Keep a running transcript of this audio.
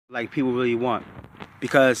like people really want.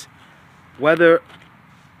 Because whether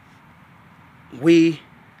we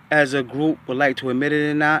as a group would like to admit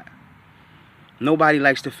it or not, nobody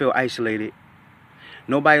likes to feel isolated.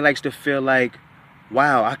 Nobody likes to feel like,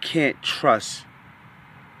 wow, I can't trust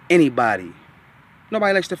anybody.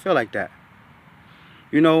 Nobody likes to feel like that.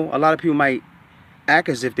 You know, a lot of people might act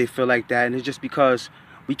as if they feel like that, and it's just because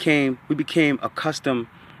we became accustomed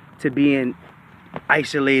to being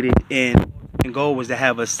isolated, and goal was to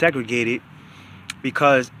have us segregated,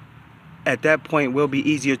 because at that point we'll be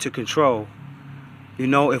easier to control. You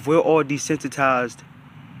know, if we're all desensitized,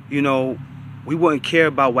 you know, we wouldn't care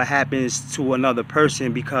about what happens to another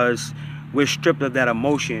person because we're stripped of that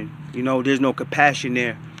emotion. You know, there's no compassion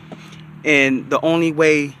there. And the only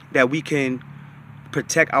way that we can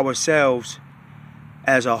protect ourselves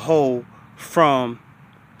as a whole from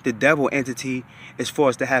the devil entity is for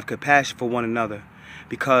us to have compassion for one another.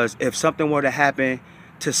 Because if something were to happen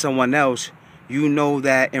to someone else, you know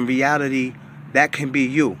that in reality that can be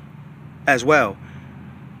you as well.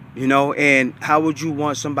 You know, and how would you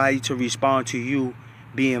want somebody to respond to you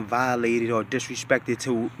being violated or disrespected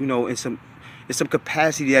to, you know, in some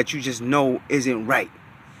capacity that you just know isn't right?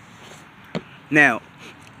 Now,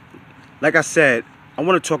 like I said, I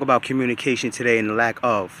want to talk about communication today and the lack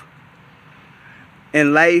of.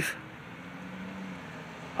 In life,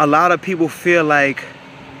 a lot of people feel like,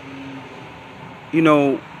 you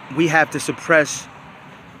know, we have to suppress,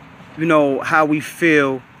 you know, how we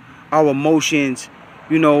feel, our emotions,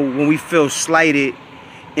 you know, when we feel slighted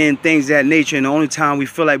and things of that nature. And the only time we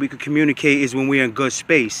feel like we could communicate is when we're in good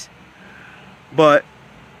space. But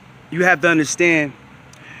you have to understand,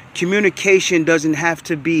 communication doesn't have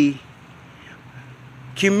to be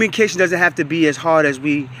as hard as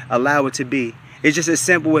we allow it to be. It's just as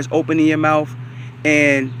simple as opening your mouth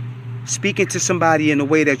and speaking to somebody in a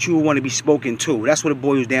way that you want to be spoken to. That's what it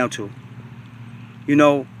boils down to. You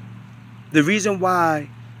know, the reason why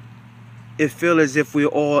it feels as if we're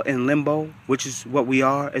all in limbo, which is what we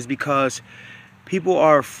are, is because people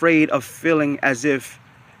are afraid of feeling as if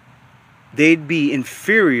they'd be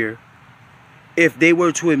inferior if they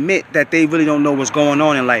were to admit that they really don't know what's going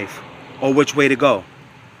on in life or which way to go.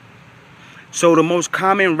 So the most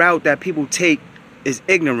common route that people take is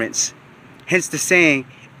ignorance. Hence the saying,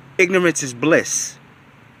 ignorance is bliss.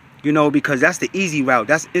 You know, because that's the easy route.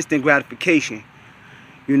 That's instant gratification.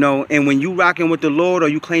 You know, and when you rocking with the Lord, or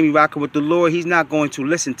you claim you rocking with the Lord, he's not going to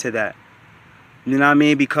listen to that. You know what I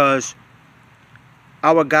mean? Because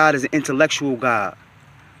our God is an intellectual God.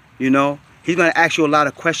 You know, he's going to ask you a lot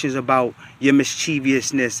of questions about your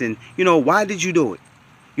mischievousness and, you know, why did you do it?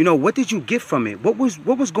 You know, what did you get from it? What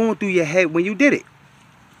was going through your head when you did it?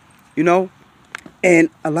 You know, and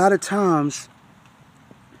a lot of times,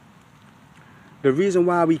 the reason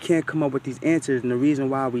why we can't come up with these answers and the reason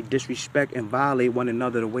why we disrespect and violate one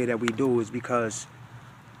another the way that we do is because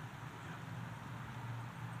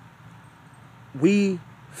we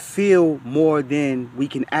feel more than we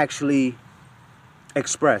can actually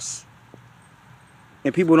express.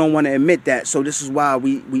 And people don't want to admit that. So this is why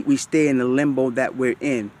we stay in the limbo that we're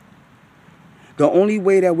in. The only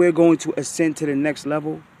way that we're going to ascend to the next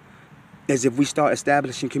level is if we start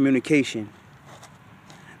establishing communication.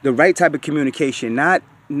 The right type of communication, not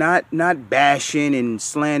bashing and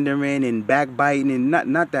slandering and backbiting and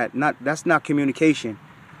that's not communication.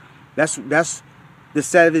 That's the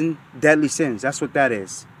 7 deadly sins. That's what that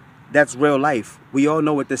is. That's real life. We all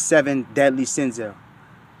know what the 7 deadly sins are.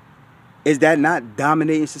 Is that not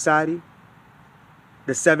dominating society?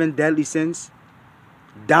 The 7 deadly sins?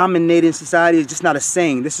 Dominating society is just not a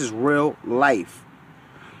saying. This is real life.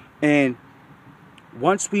 And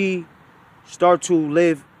once we start to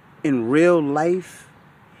live in real life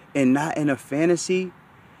and not in a fantasy,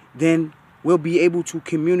 then we'll be able to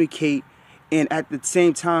communicate, and at the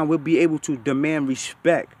same time we'll be able to demand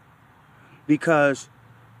respect, because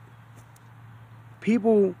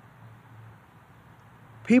people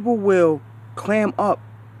will clam up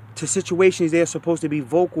to situations they're supposed to be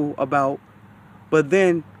vocal about, but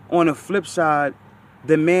then on the flip side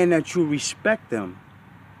demand that you respect them.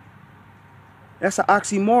 That's an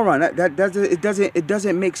oxymoron. It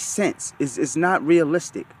doesn't make sense. It's not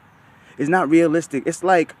realistic. It's not realistic. It's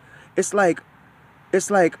like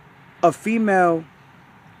a female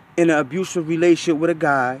in an abusive relationship with a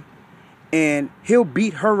guy, and he'll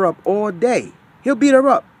beat her up all day. He'll beat her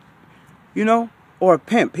up, you know, or a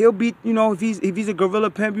pimp. He'll beat, you know, if he's a gorilla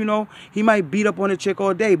pimp, you know, he might beat up on a chick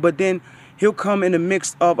all day, but then he'll come in the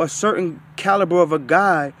mix of a certain caliber of a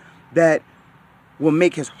guy that will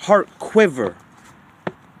make his heart quiver.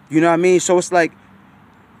 You know what I mean? So it's like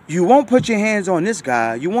You won't put your hands on this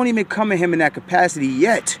guy. You won't even come at him in that capacity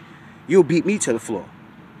yet. You'll beat me to the floor.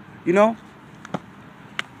 You know?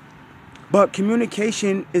 But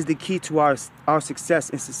communication is the key to our success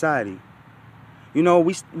in society. You know,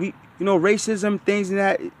 we you know, racism, things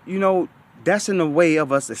that, you know, that's in the way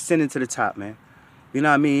of us ascending to the top, man. You know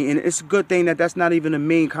what I mean? And it's a good thing that that's not even the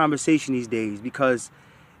main conversation these days, because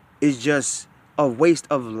it's just a waste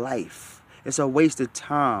of life. It's a waste of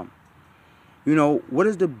time. You know, what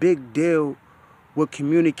is the big deal with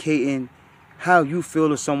communicating how you feel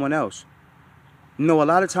to someone else? You know, a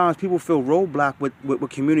lot of times people feel roadblocked with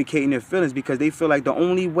communicating their feelings because they feel like the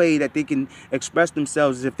only way that they can express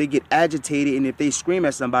themselves is if they get agitated and if they scream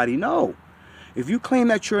at somebody. No. If you claim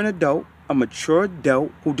that you're an adult, a mature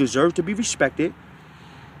adult who deserves to be respected,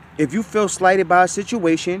 if you feel slighted by a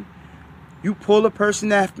situation, you pull a person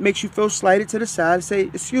that makes you feel slighted to the side and say,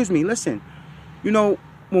 excuse me, listen, you know,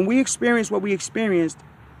 when we experienced what we experienced,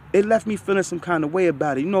 it left me feeling some kind of way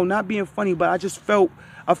about it. You know, not being funny, but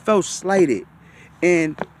I felt slighted.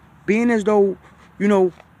 And being as though, you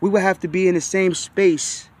know, we would have to be in the same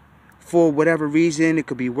space for whatever reason, it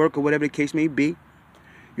could be work or whatever the case may be.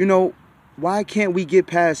 You know, why can't we get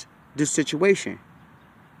past this situation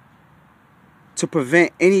to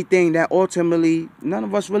prevent anything that ultimately none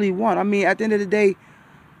of us really want? I mean, at the end of the day,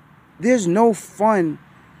 there's no fun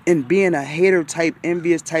in being a hater type,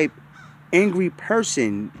 envious type, angry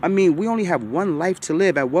person. I mean, we only have one life to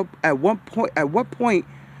live. At what point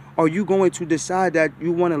are you going to decide that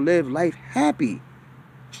you want to live life happy,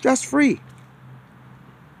 stress-free?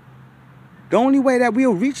 The only way that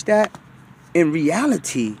we'll reach that in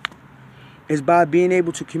reality is by being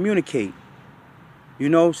able to communicate. You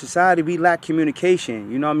know, society, we lack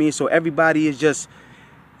communication. You know what I mean? So everybody is just,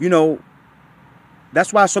 you know,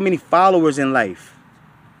 that's why so many followers in life.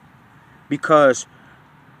 Because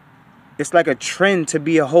it's like a trend to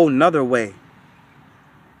be a whole nother way.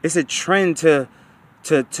 It's a trend to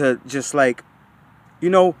just like, you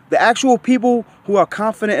know, the actual people who are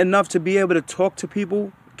confident enough to be able to talk to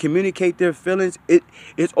people, communicate their feelings, it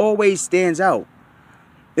always stands out.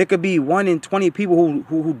 There could be 1 in 20 people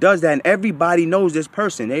who does that, and everybody knows this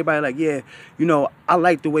person. Everybody like, yeah, you know, I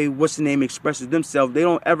like the way what's the name expresses themselves. They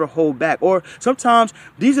don't ever hold back. Or sometimes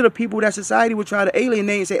these are the people that society would try to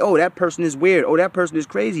alienate and say, oh, that person is weird. Oh, that person is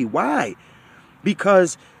crazy. Why?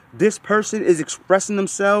 Because this person is expressing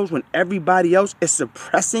themselves when everybody else is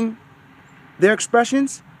suppressing their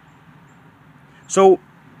expressions. So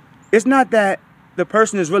it's not that the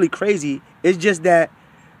person is really crazy. It's just that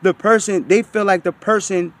the person, they feel like the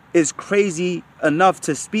person is crazy enough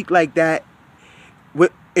to speak like that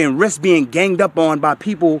and risk being ganged up on by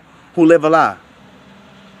people who live a lie.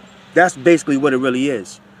 That's basically what it really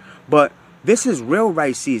is. But this is real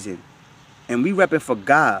right season, and we repping for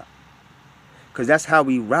God, because that's how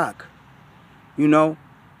we rock. You know,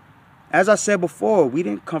 as I said before, we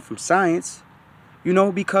didn't come from science, you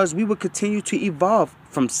know, because we would continue to evolve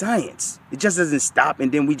from science. It just doesn't stop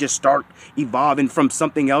and then we just start evolving from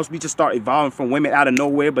something else. We just start evolving from women out of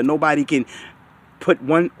nowhere, but nobody can put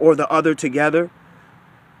one or the other together.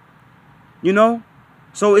 You know?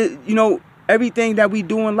 So, you know, everything that we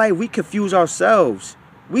do in life, we confuse ourselves.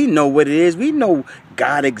 We know what it is. We know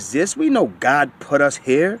God exists. We know God put us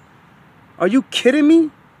here. Are you kidding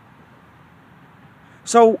me?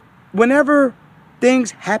 So, whenever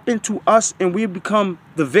things happen to us and we become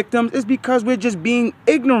the victims, it's because we're just being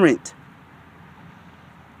ignorant.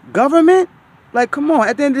 Government? Like, come on.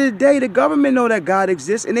 At the end of the day, the government know that God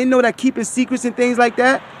exists, and they know that keeping secrets and things like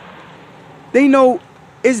that, they know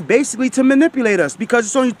it's basically to manipulate us, because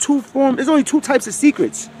it's only two types of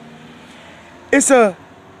secrets. It's a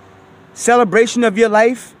celebration of your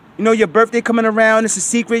life. You know, your birthday coming around, it's a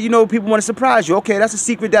secret. You know, people want to surprise you. Okay, that's a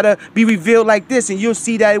secret that'll be revealed like this, and you'll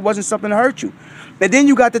see that it wasn't something to hurt you. And then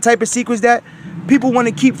you got the type of secrets that people want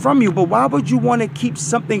to keep from you. But why would you want to keep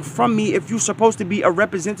something from me if you're supposed to be a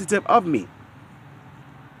representative of me?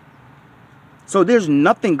 So there's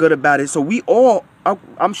nothing good about it. So we all,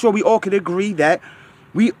 I'm sure we all could agree that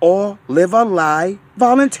we all live a lie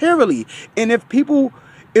voluntarily. And if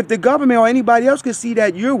the government or anybody else can see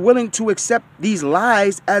that you're willing to accept these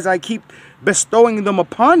lies as I keep bestowing them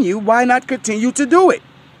upon you, why not continue to do it?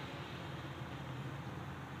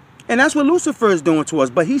 And that's what Lucifer is doing to us.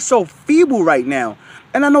 But he's so feeble right now.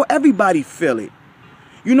 And I know everybody feel it.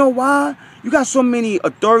 You know why? You got so many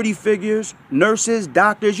authority figures, nurses,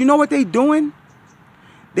 doctors. You know what they doing?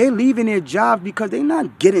 They're leaving their jobs because they're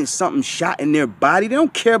not getting something shot in their body. They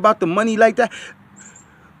don't care about the money like that.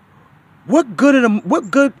 What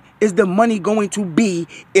good is the money going to be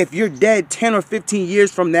if you're dead 10 or 15 years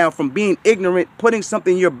from now from being ignorant, putting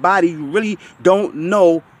something in your body you really don't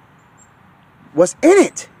know what's in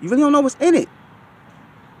it. You really don't know what's in it.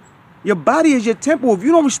 Your body is your temple. If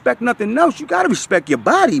you don't respect nothing else, you got to respect your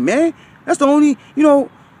body, man. That's the only,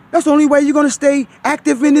 that's the only way you're going to stay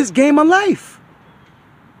active in this game of life.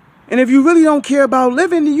 And if you really don't care about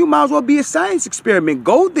living, then you might as well be a science experiment.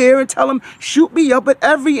 Go there and tell them, shoot me up at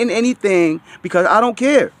every and anything, because I don't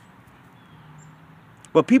care.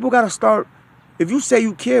 But people got to start, if you say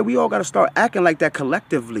you care, we all got to start acting like that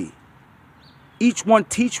collectively. Each one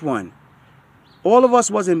teach one. All of us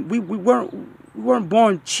we weren't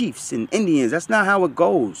born chiefs and Indians. That's not how it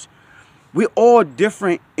goes. We're all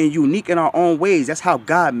different and unique in our own ways. That's how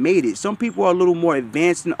God made it. Some people are a little more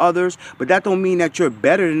advanced than others, but that don't mean that you're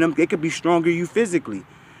better than them. They could be stronger than you physically.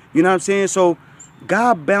 You know what I'm saying? So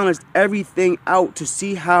God balanced everything out to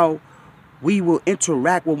see how we will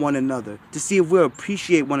interact with one another, to see if we'll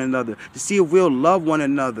appreciate one another, to see if we'll love one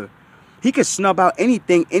another. He can snub out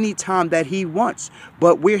anything anytime that he wants,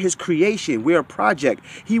 but we're his creation. We're a project.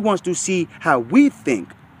 He wants to see how we think.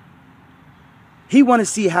 He wants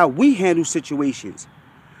to see how we handle situations.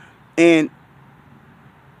 And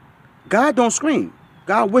God don't scream.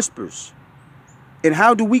 God whispers. And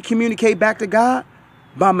how do we communicate back to God?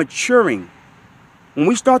 By maturing. When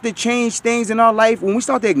we start to change things in our life, when we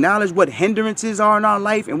start to acknowledge what hindrances are in our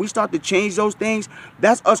life, and we start to change those things,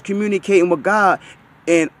 that's us communicating with God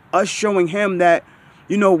and us showing him that,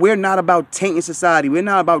 we're not about tainting society. We're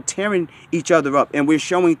not about tearing each other up, and we're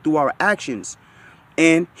showing through our actions.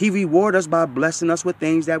 And he reward us by blessing us with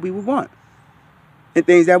things that we would want and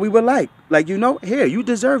things that we would like. Like, here, you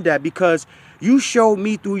deserve that because you showed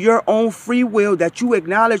me through your own free will that you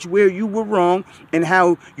acknowledge where you were wrong and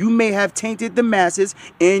how you may have tainted the masses,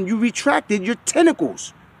 and you retracted your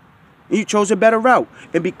tentacles. And you chose a better route.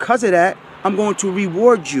 And because of that, I'm going to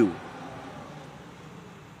reward you.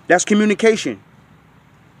 That's communication.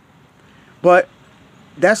 But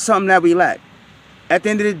that's something that we lack. At the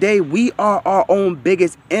end of the day, we are our own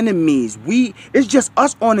biggest enemies. It's just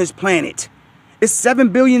us on this planet. It's 7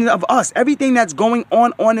 billion of us. Everything that's going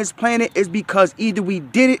on this planet is because either we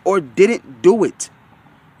did it or didn't do it.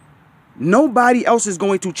 Nobody else is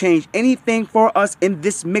going to change anything for us in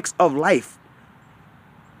this mix of life.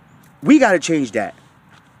 We got to change that.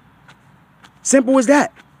 Simple as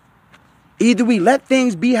that. Either we let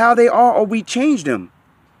things be how they are or we change them.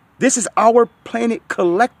 This is our planet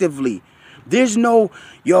collectively. There's no,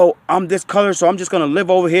 I'm this color, so I'm just going to live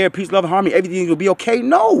over here. Peace, love, and harmony. Everything will be okay.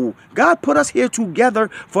 No. God put us here together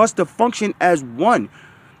for us to function as one.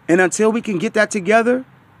 And until we can get that together,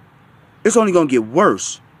 it's only going to get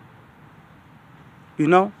worse.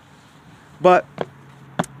 But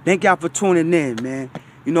thank y'all for tuning in, man.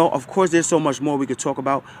 Of course, there's so much more we could talk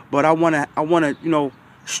about. But I want to,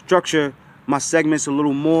 structure my segments a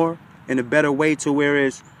little more in a better way to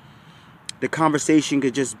whereas the conversation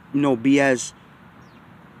could just, be as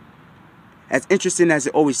interesting as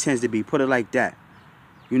it always tends to be. Put it like that,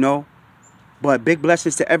 But big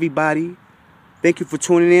blessings to everybody. Thank you for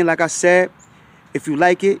tuning in. Like I said, if you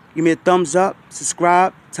like it, give me a thumbs up,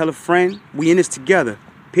 subscribe, tell a friend. We in this together.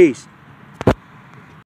 Peace.